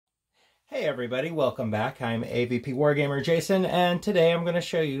Hey everybody, welcome back. I'm AVP Wargamer Jason, and today I'm going to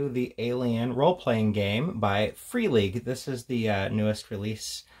show you the Alien role-playing game by Free League. This is the newest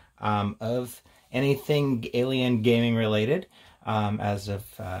release of anything Alien gaming related as of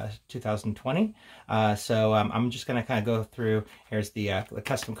 2020. I'm just going to kind of go through. Here's the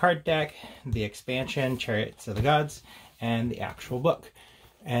custom card deck, the expansion, Chariots of the Gods, and the actual book.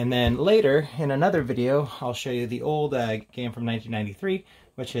 And then later, in another video, I'll show you the old game from 1993,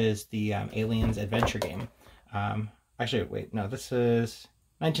 which is the Aliens adventure game. Actually, wait, no, this is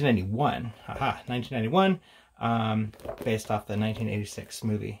 1991. Haha, 1991, based off the 1986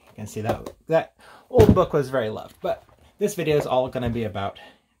 movie. You can see that old book was very loved. But this video is all going to be about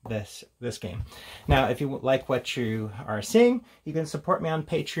this game. Now, if you like what you are seeing, you can support me on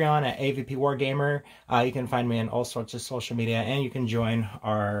Patreon at AVP Wargamer. You can find me on all sorts of social media, and you can join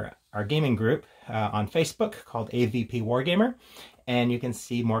our gaming group on Facebook called AVP Wargamer, and you can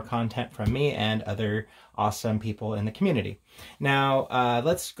see more content from me and other awesome people in the community. Now,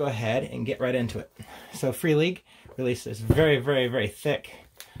 let's go ahead and get right into it. So Free League released this very, very, very thick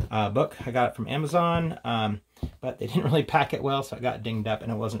book. I got it from Amazon, but they didn't really pack it well, so it got dinged up,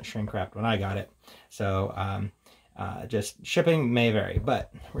 and it wasn't shrink wrapped when I got it. So just shipping may vary,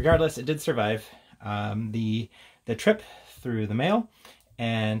 but regardless, it did survive the trip through the mail,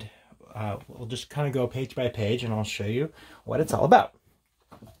 and we'll just kind of go page by page, and I'll show you what it's all about.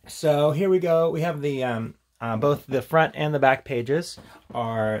 So here we go. We have the both the front and the back pages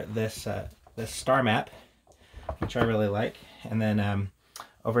are this star map, which I really like, and then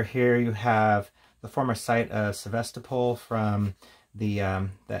over here you have the former site of Sevastopol from the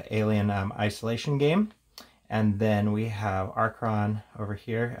Alien Isolation game. And then we have Archon over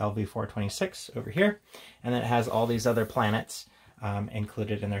here, LV-426 over here. And then it has all these other planets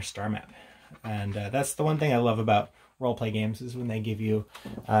included in their star map. And that's the one thing I love about roleplay games, is when they give you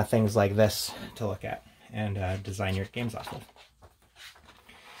things like this to look at and design your games off of.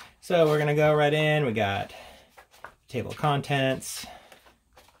 So we're going to go right in. We got table of contents.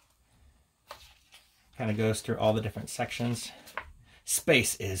 Kind of goes through all the different sections.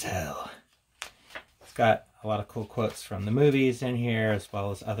 Space is hell. It's got a lot of cool quotes from the movies in here, as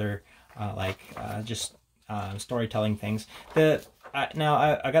well as other storytelling things.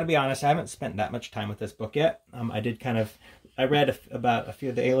 Now I gotta be honest, I haven't spent that much time with this book yet. I read about a few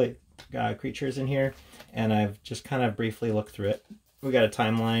of the alien creatures in here, and I've just kind of briefly looked through it. We got a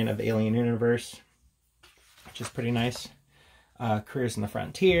timeline of the alien universe, which is pretty nice. Careers in the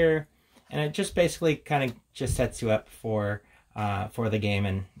frontier. And it just basically kind of just sets you up for the game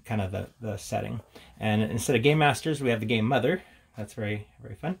and kind of the setting. And instead of game masters, we have the game mother. That's very,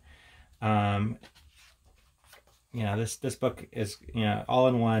 very fun. This book is, all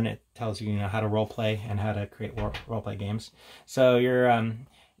in one. It tells you, how to role play and how to create role play games. So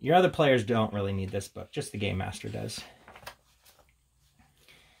your other players don't really need this book. Just the game master does.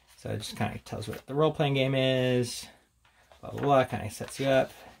 So it just kind of tells what the role playing game is. Blah blah blah. Kind of sets you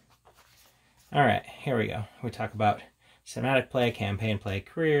up. All right, here we go. We talk about cinematic play, campaign play,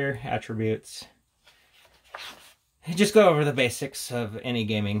 career, attributes. Just go over the basics of any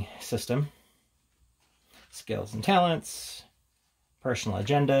gaming system. Skills and talents, personal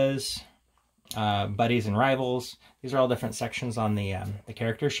agendas, buddies and rivals. These are all different sections on the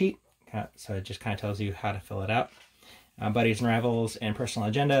character sheet. So it just kind of tells you how to fill it out. Buddies and rivals and personal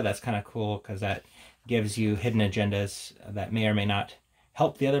agenda, that's kind of cool because that gives you hidden agendas that may or may not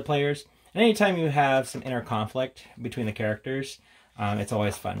help the other players. And anytime you have some inner conflict between the characters, it's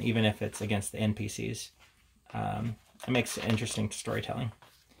always fun, even if it's against the NPCs. It makes interesting storytelling.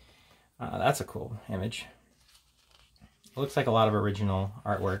 That's a cool image. It looks like a lot of original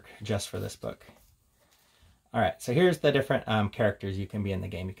artwork just for this book. All right, so here's the different characters you can be in the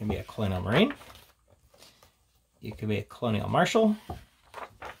game. You can be a colonial marine. You can be a colonial marshal, a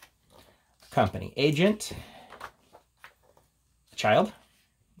company agent, a child,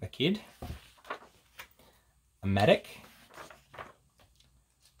 a kid, a medic,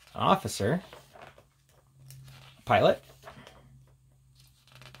 an officer, a pilot,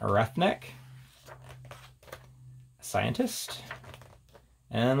 a roughneck, a scientist,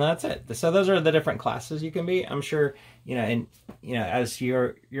 and that's it. So those are the different classes you can be. I'm sure, as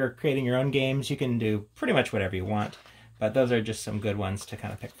you're creating your own games, you can do pretty much whatever you want, but those are just some good ones to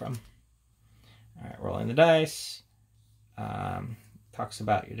kind of pick from. All right, rolling the dice. Talks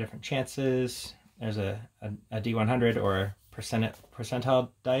about your different chances. There's a D100 or a percentile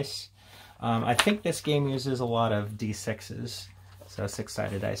dice. I think this game uses a lot of D6s, so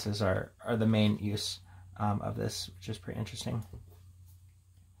 6-sided dice are the main use of this, which is pretty interesting.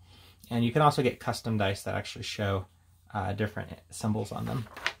 And you can also get custom dice that actually show different symbols on them.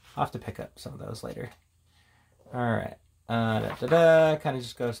 I'll have to pick up some of those later. All right. Kind of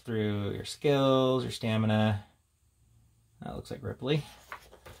just goes through your skills, your stamina. That looks like Ripley.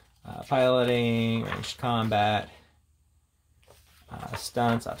 Piloting, ranged combat,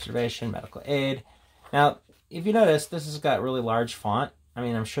 stunts, observation, medical aid. Now, if you notice, this has got really large font. I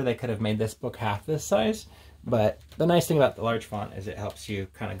mean, I'm sure they could have made this book half this size, but the nice thing about the large font is it helps you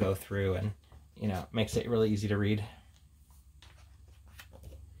kind of go through and, you know, makes it really easy to read.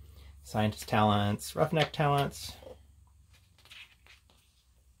 Scientist talents, roughneck talents.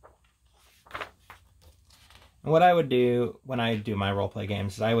 And what I would do when I do my roleplay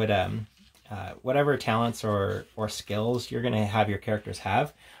games is I would, whatever talents or skills you're going to have your characters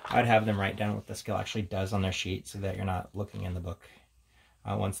have, I'd have them write down what the skill actually does on their sheet so that you're not looking in the book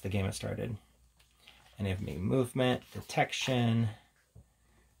once the game has started. And you have me movement, detection,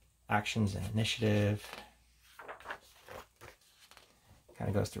 actions and initiative. Kind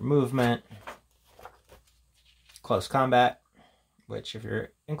of goes through movement, close combat, which if you're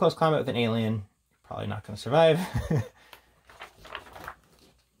in close combat with an alien, you're probably not going to survive.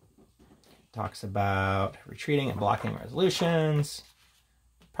 Talks about retreating and blocking resolutions.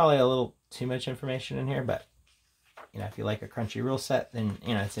 Probably a little too much information in here, but you know, if you like a crunchy rule set, then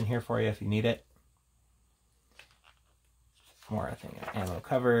you know it's in here for you if you need it. More, I think, ammo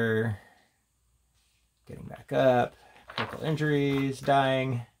cover, getting back up, critical injuries,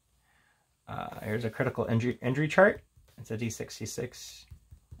 dying. Here's a critical injury chart. It's a D66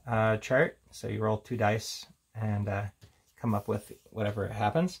 chart, so you roll 2 dice and come up with whatever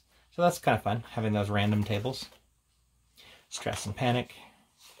happens. So that's kind of fun, having those random tables. Stress and panic.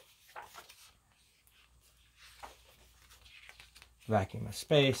 Vacuum of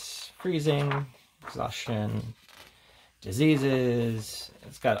space, freezing, exhaustion, diseases.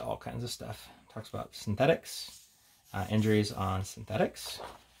 It's got all kinds of stuff. It talks about synthetics, injuries on synthetics,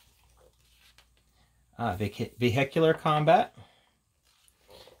 vehicular combat.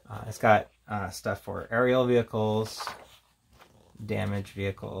 It's got stuff for aerial vehicles, damaged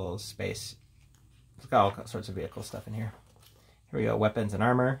vehicles, space. It's got all sorts of vehicle stuff in here. Here we go, weapons and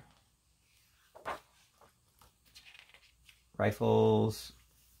armor. Rifles.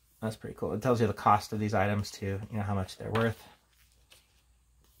 That's pretty cool. It tells you the cost of these items too, you know, how much they're worth.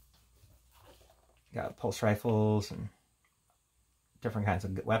 Got pulse rifles and different kinds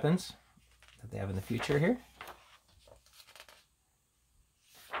of weapons that they have in the future here.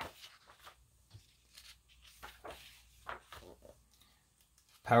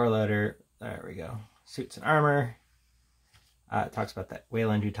 Power loader, there we go. Suits and armor. It talks about that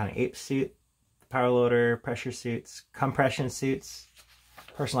Weyland-Yutani ape suit, the power loader, pressure suits, compression suits,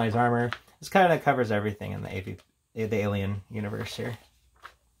 personalized armor. This kind of covers everything in the Alien universe here.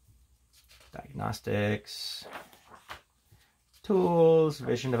 Diagnostics, tools,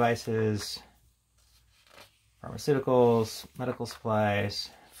 vision devices, pharmaceuticals, medical supplies,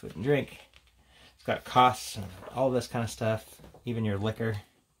 food and drink. It's got costs and all this kind of stuff, even your liquor.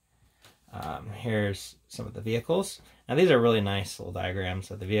 Here's some of the vehicles. Now these are really nice little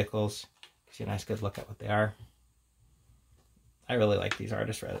diagrams of the vehicles. Gives you a nice good look at what they are. I really like these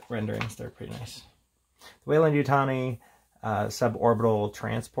artist renderings. They're pretty nice. The Weyland-Yutani suborbital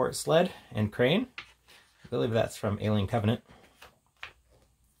transport sled and crane. I believe that's from Alien Covenant.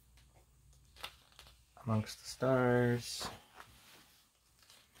 Amongst the stars.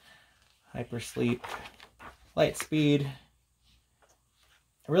 Hypersleep. Light speed.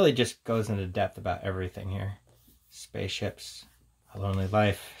 It really just goes into depth about everything here. Spaceships, A Lonely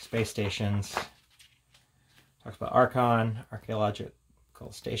Life, space stations. Talks about Archon,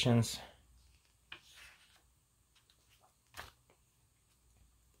 archaeological stations.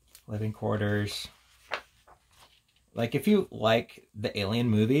 Living quarters. Like, if you like the Alien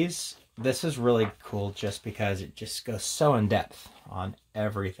movies, this is really cool just because it just goes so in depth on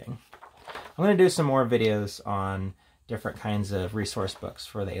everything. I'm going to do some more videos on different kinds of resource books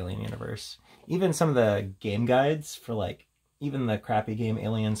for the Alien universe. Even some of the game guides for, like, even the crappy game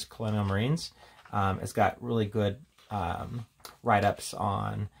Aliens Colonial Marines. It's got really good write-ups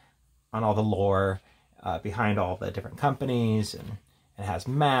on all the lore behind all the different companies, and it has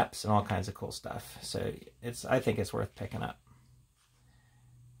maps and all kinds of cool stuff. So I think it's worth picking up.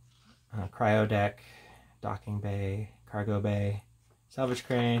 Cryo deck, docking bay, cargo bay, salvage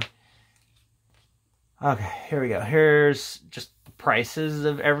crane. Okay, here we go. Here's just the prices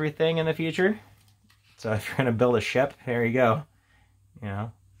of everything in the future. So if you're going to build a ship, here you go. You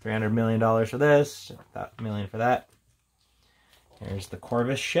know, $300 million for this, $1 million for that. Here's the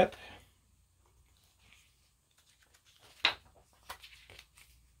Corvus ship.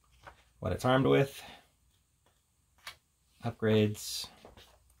 What it's armed with. Upgrades.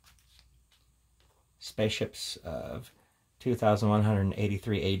 spaceships of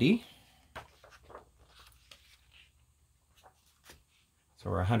 2183 AD. So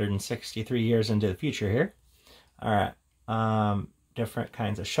we're 163 years into the future here. All right, different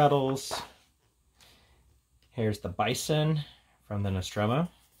kinds of shuttles. Here's the Bison from the Nostromo,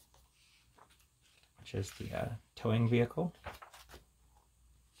 which is the towing vehicle.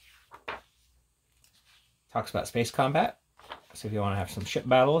 Talks about space combat. So if you want to have some ship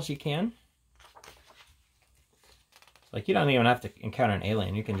battles, you can. Like, you don't even have to encounter an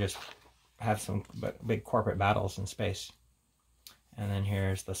alien. You can just have some big corporate battles in space. And then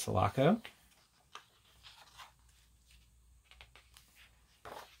here's the Sulaco.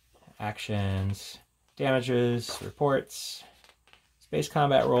 Actions, damages, reports, space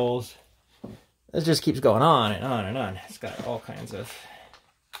combat rolls. This just keeps going on and on and on. It's got all kinds of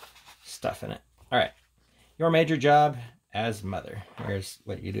stuff in it. All right. Your major job as Mother. Here's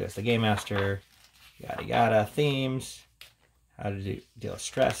what you do as the Game Master. Yada yada. Themes. How to deal with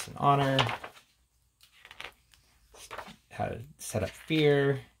stress and honor. How to set up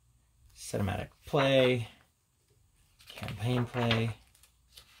fear. Cinematic play. Campaign play.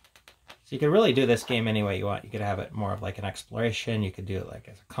 So you could really do this game any way you want. You could have it more of like an exploration. You could do it like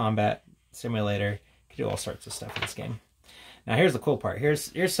as a combat simulator. You could do all sorts of stuff in this game. Now here's the cool part.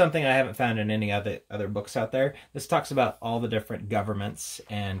 Here's something I haven't found in any other books out there. This talks about all the different governments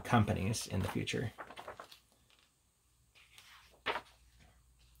and companies in the future.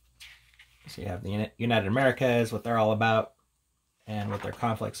 So you have the United Americas, what they're all about, and what their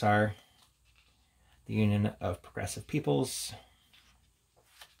conflicts are. The Union of Progressive Peoples.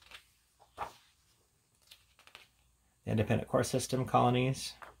 The Independent Core System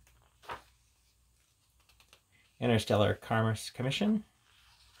colonies. Interstellar Commerce Commission.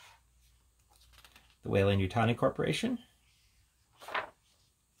 The Weyland-Yutani Corporation.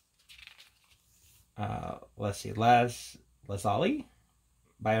 Let's see, Lazali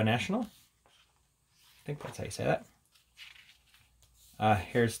Bionational. I think that's how you say that.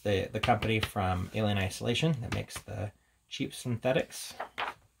 Here's the company from Alien Isolation that makes the cheap synthetics.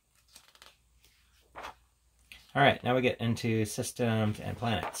 All right, now we get into systems and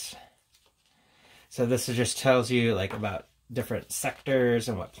planets. So this just tells you like about different sectors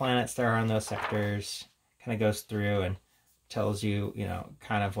and what planets there are on those sectors. Kind of goes through and tells you, you know,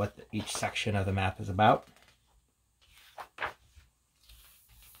 kind of what each section of the map is about.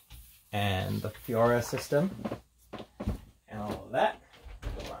 And the Fiora system and all of that.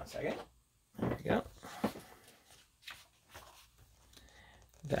 Hold on a second. There we go.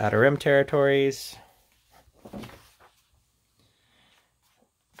 The Outer Rim territories.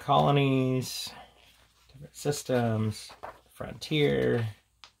 Colonies. Different systems. Frontier.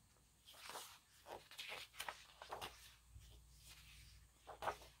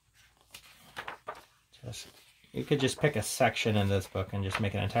 You could just pick a section in this book and just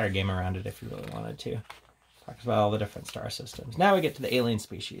make an entire game around it if you really wanted to. Talks about all the different star systems. Now we get to the alien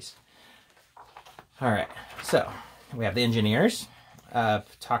species. All right, so we have the engineers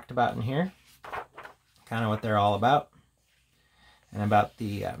talked about in here, kind of what they're all about, and about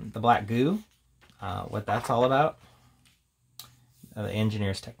the black goo, what that's all about. The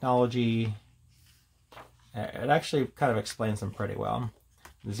engineers' technology. It actually kind of explains them pretty well.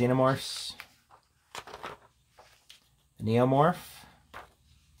 The xenomorphs. Neomorph,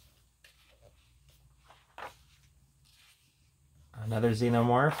 another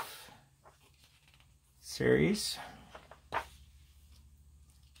xenomorph series,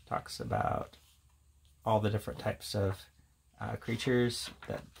 talks about all the different types of creatures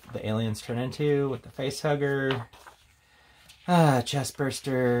that the aliens turn into, with the face hugger, chest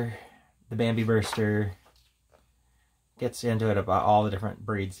burster, the Bambi burster. Gets into it about all the different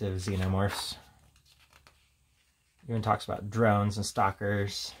breeds of xenomorphs. Even talks about drones and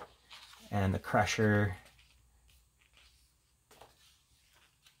stalkers and the Crusher,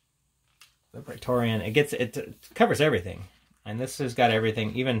 the Praetorian. It covers everything, and this has got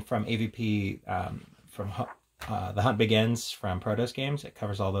everything, even from AVP, from The Hunt Begins from Protos Games. It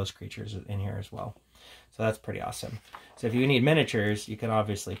covers all those creatures in here as well, so that's pretty awesome. So if you need miniatures, you can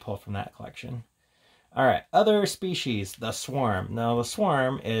obviously pull from that collection. All right, other species, the Swarm. Now the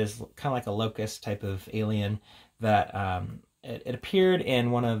Swarm is kind of like a locust type of alien that it appeared in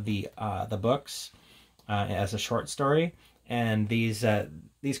one of the books as a short story, and these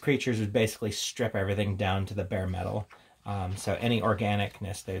creatures would basically strip everything down to the bare metal. So any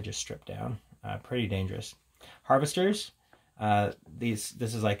organicness they would just strip down. Pretty dangerous. Harvesters. This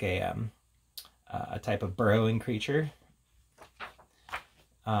is like a type of burrowing creature.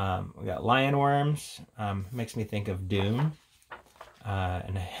 We got lion worms. Makes me think of Doom,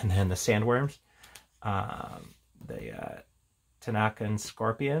 and then the sandworms. the Tanakan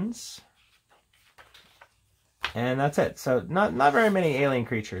scorpions. And that's it. So not very many alien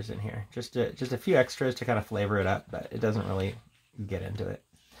creatures in here. Just a few extras to kind of flavor it up, but it doesn't really get into it.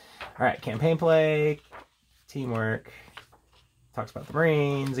 All right, campaign play, teamwork. Talks about the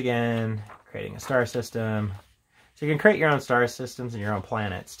Marines again, creating a star system. So you can create your own star systems and your own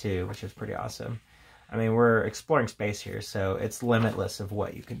planets too, which is pretty awesome. I mean, we're exploring space here, so it's limitless of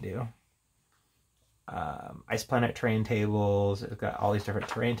what you can do. Ice planet terrain tables. It's got all these different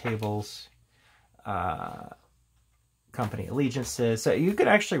terrain tables. Company allegiances. So you could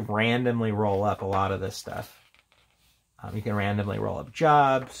actually randomly roll up a lot of this stuff. You can randomly roll up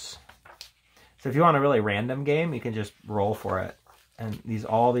jobs. So if you want a really random game, you can just roll for it. And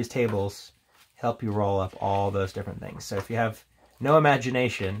all these tables help you roll up all those different things. So if you have no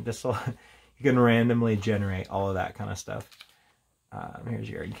imagination, you can randomly generate all of that kind of stuff. Here's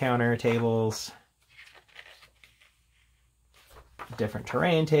your encounter tables. Different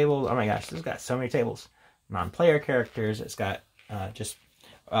terrain tables. Oh my gosh, this has got so many tables. Non-player characters. It's got just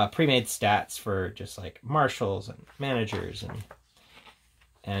pre-made stats for just like marshals and managers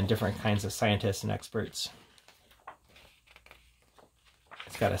and different kinds of scientists and experts.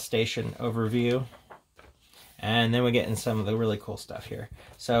 It's got a station overview. And then we get in some of the really cool stuff here.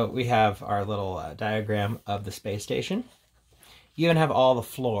 So we have our little diagram of the space station. You even have all the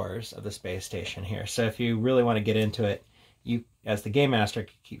floors of the space station here. So if you really want to get into it, you, as the game master,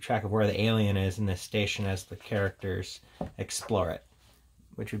 can keep track of where the alien is in this station as the characters explore it,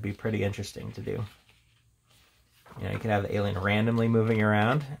 which would be pretty interesting to do. You know, you could have the alien randomly moving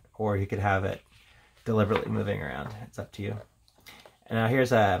around, or you could have it deliberately moving around. It's up to you. And now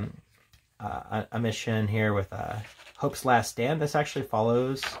here's a mission here with Hope's Last Stand. This actually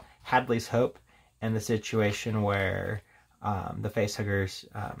follows Hadley's Hope and the situation where the facehuggers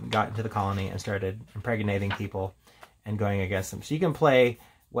got into the colony and started impregnating people and going against them. So you can play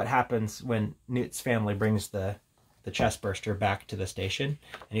what happens when Newt's family brings the chestburster back to the station,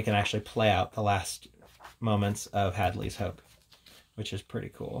 and you can actually play out the last moments of Hadley's Hope, which is pretty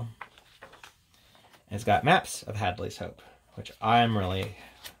cool. And it's got maps of Hadley's Hope, which I'm really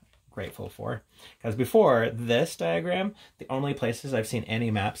grateful for, because before this diagram, the only places I've seen any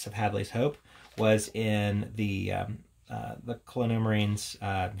maps of Hadley's Hope was in the Colonial Marines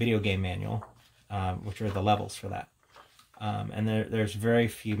video game manual, which are the levels for that. And there's very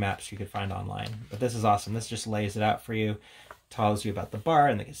few maps you could find online. But this is awesome. This just lays it out for you. Tells you about the bar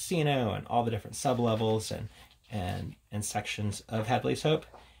and the casino and all the different sub-levels and sections of Hadley's Hope.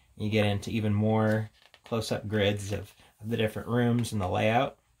 You get into even more close-up grids of the different rooms and the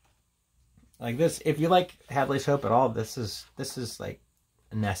layout. Like this, if you like Hadley's Hope at all, this is like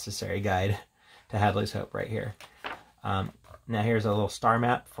a necessary guide to Hadley's Hope right here. Now here's a little star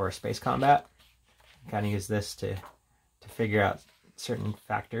map for space combat. Kind of use this to figure out certain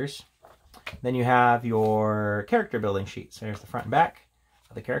factors. Then you have your character building sheets. So there's the front and back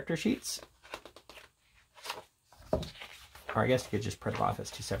of the character sheets. Or I guess you could just print them off as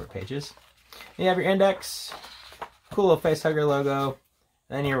two separate pages. And you have your index, cool little facehugger logo,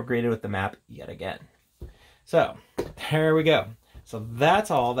 and then you're greeted with the map yet again. So there we go. So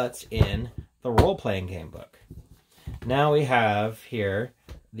that's all that's in the role-playing game book. Now we have here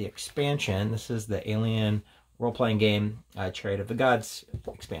the expansion. This is the Alien Role-Playing Game Chariot of the Gods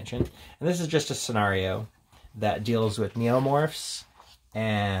expansion. And this is just a scenario that deals with neomorphs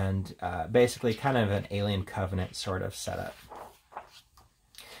and basically kind of an Alien Covenant sort of setup.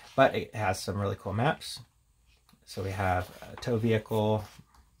 But it has some really cool maps. So we have a tow vehicle,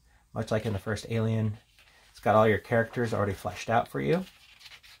 much like in the first Alien. It's got all your characters already fleshed out for you.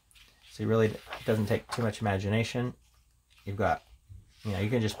 So it doesn't take too much imagination. You've got, you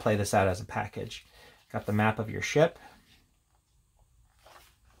can just play this out as a package. Got the map of your ship.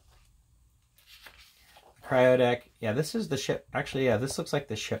 The cryo deck. Yeah, this is the ship. Actually, yeah, this looks like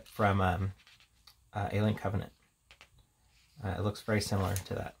the ship from Alien Covenant. It looks very similar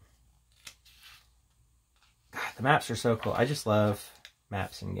to that. God, the maps are so cool. I just love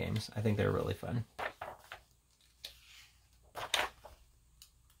maps in games. I think they're really fun.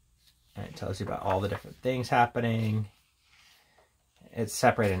 And it tells you about all the different things happening. It's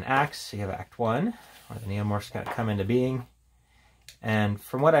separated in acts. So you have Act 1, where the neomorphs kind of come into being. And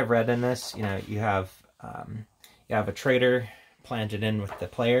from what I've read in this, you have a traitor planted in with the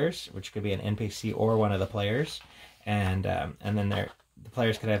players, which could be an NPC or one of the players. And then the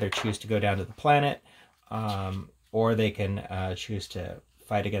players could either choose to go down to the planet, or they can choose to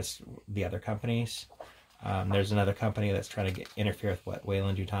fight against the other companies. There's another company that's trying to interfere with what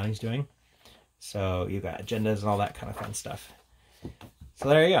Weyland-Yutani's doing. So you've got agendas and all that kind of fun stuff. So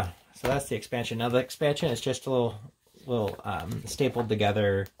there you go. So that's the expansion. Now the expansion is just a little stapled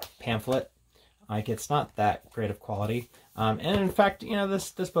together pamphlet. Like, it's not that great of quality. And in fact, you know, this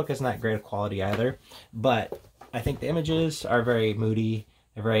book isn't that great of quality either. But I think the images are very moody.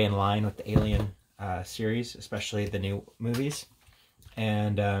 They're very in line with the Alien series, especially the new movies.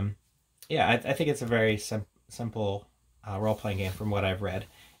 And yeah, I think it's a very simple role-playing game from what I've read.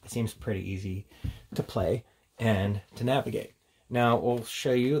 It seems pretty easy to play and to navigate. Now we'll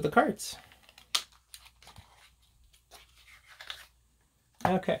show you the cards.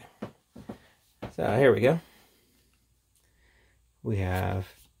 Okay, so here we go. We have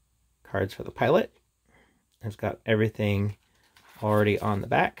cards for the pilot. It's got everything already on the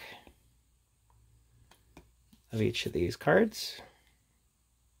back of each of these cards.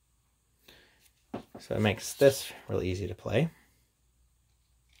 So it makes this really easy to play.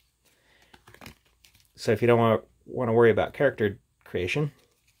 So if you don't want to worry about character creation,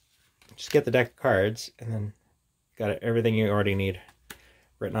 just get the deck of cards and then got everything you already need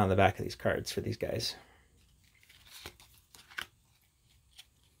written on the back of these cards for these guys.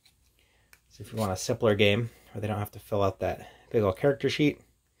 So if you want a simpler game where they don't have to fill out that big old character sheet,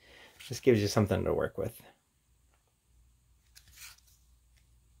 this gives you something to work with.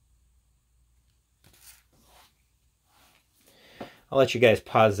 I'll let you guys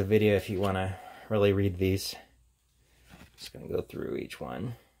pause the video if you want to really read these. I'm just going to go through each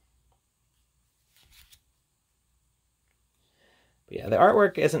one. But yeah, the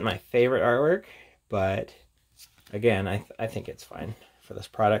artwork isn't my favorite artwork, but again, I think it's fine for this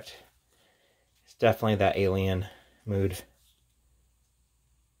product. It's definitely that Alien mood.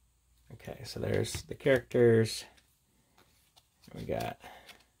 Okay, so there's the characters. We got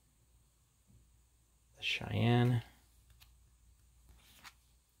the Cheyenne,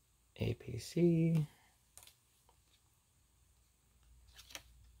 APC,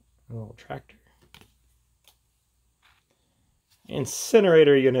 a little tractor,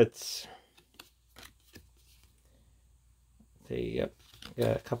 incinerator units. Yep,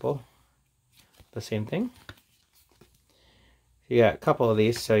 got a couple. The same thing. You got a couple of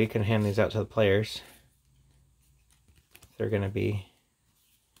these, so you can hand these out to the players. They're going to be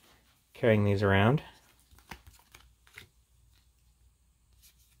carrying these around.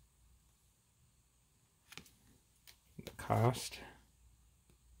 The cost.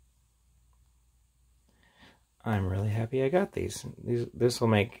 I'm really happy I got these. This will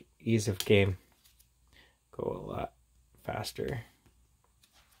make ease of game go a lot faster.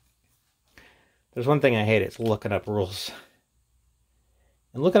 There's one thing I hate, it's looking up rules.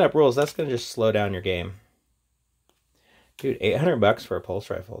 And looking up rules, that's going to just slow down your game. Dude, $800 for a pulse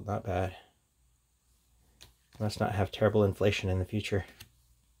rifle, not bad. Must not have terrible inflation in the future.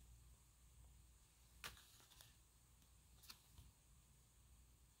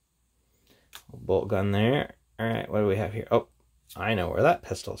 Bolt gun there. Alright, what do we have here? Oh, I know where that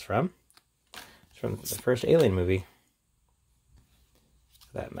pistol's from. It's from the first Alien movie.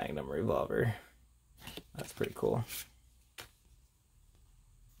 That Magnum revolver. That's pretty cool.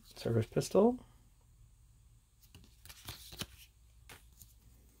 Service pistol.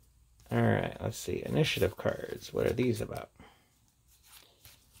 Alright, let's see. Initiative cards. What are these about?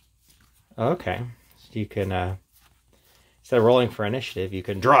 Okay. So you can, instead of rolling for initiative, you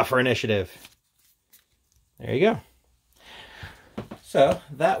can draw for initiative. There you go. So,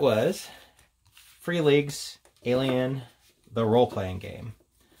 that was Free League's Alien, the role-playing game.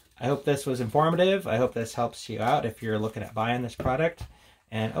 I hope this was informative. I hope this helps you out if you're looking at buying this product.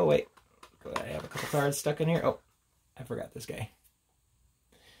 And, oh wait, I have a couple cards stuck in here. Oh, I forgot this guy.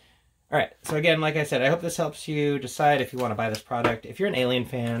 Alright, so again, like I said, I hope this helps you decide if you want to buy this product. If you're an Alien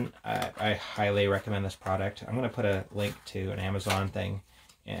fan, I highly recommend this product. I'm going to put a link to an Amazon thing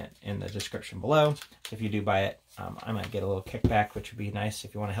in the description below. So if you do buy it, I might get a little kickback, which would be nice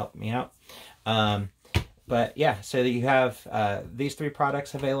if you want to help me out. But yeah, so that you have these three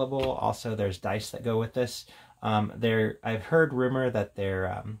products available. Also, there's dice that go with this. I've heard rumor that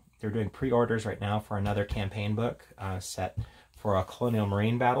they're doing pre-orders right now for another campaign book set for a Colonial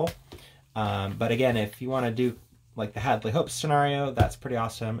Marine battle. But again, if you want to do like the Hadley Hope scenario, that's pretty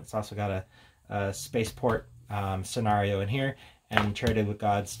awesome. It's also got a spaceport scenario in here, and Chariot of the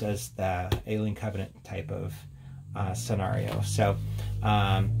Gods does the Alien Covenant type of scenario. So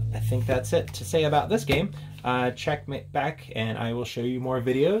I think that's it to say about this game. Check me back and I will show you more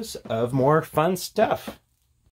videos of more fun stuff.